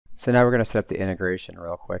So now we're going to set up the integration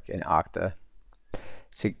real quick in Okta.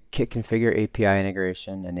 So configure API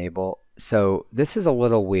integration, enable. So this is a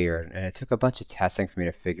little weird, and it took a bunch of testing for me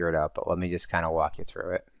to figure it out, but let me just kind of walk you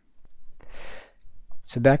through it.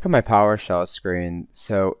 So back on my PowerShell screen,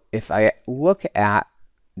 so if I look at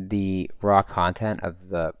the raw content of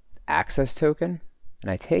the access token,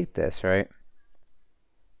 and I take this, right?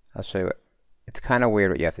 I'll show you what, it's kind of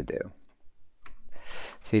weird what you have to do.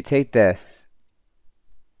 So you take this,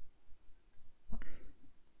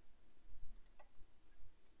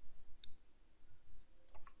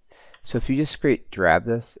 so if you just grab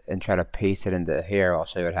this and try to paste it into here, I'll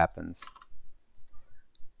show you what happens.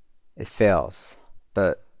 It fails,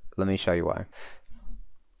 but let me show you why.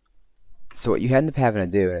 So what you end up having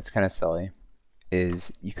to do, and it's kind of silly,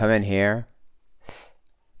 is you come in here.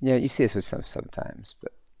 Yeah, you see this with sometimes,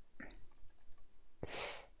 but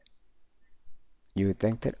you would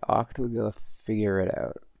think that Okta would be able to figure it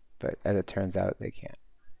out, but as it turns out, they can't.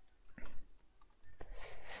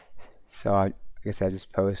 So I guess I just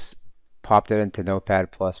popped it into Notepad++,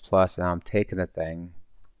 and now I'm taking the thing,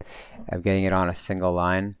 I'm getting it on a single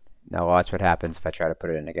line. Now watch what happens if I try to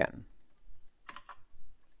put it in again.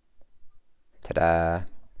 Ta-da!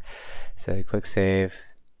 So you click save.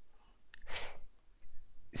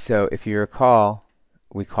 So if you recall,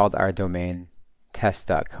 we called our domain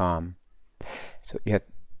test.com. So you have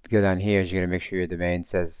to go down here, you're going to make sure your domain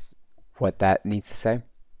says what that needs to say.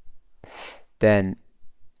 Then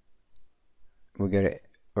we're going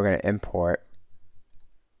to import,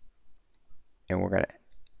 and we're going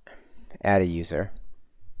to add a user.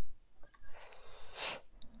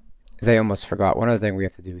 As I almost forgot, one other thing we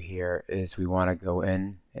have to do here is we want to go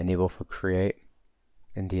in, enable for create,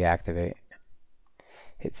 and deactivate.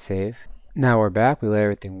 Hit save. Now we're back. We let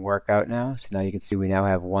everything work out now. So now you can see we now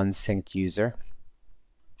have one synced user.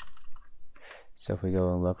 So if we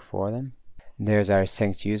go and look for them, there's our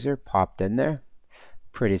synced user popped in there.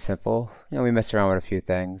 Pretty simple. You know, we mess around with a few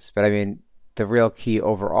things, but I mean, the real key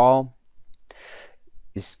overall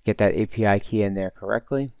is get that API key in there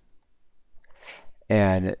correctly,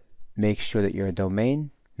 and make sure that your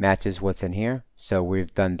domain matches what's in here. So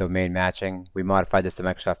we've done domain matching. We modified this to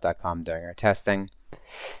Microsoft.com during our testing.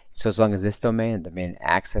 So as long as this domain and domain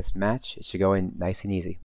access match, it should go in nice and easy.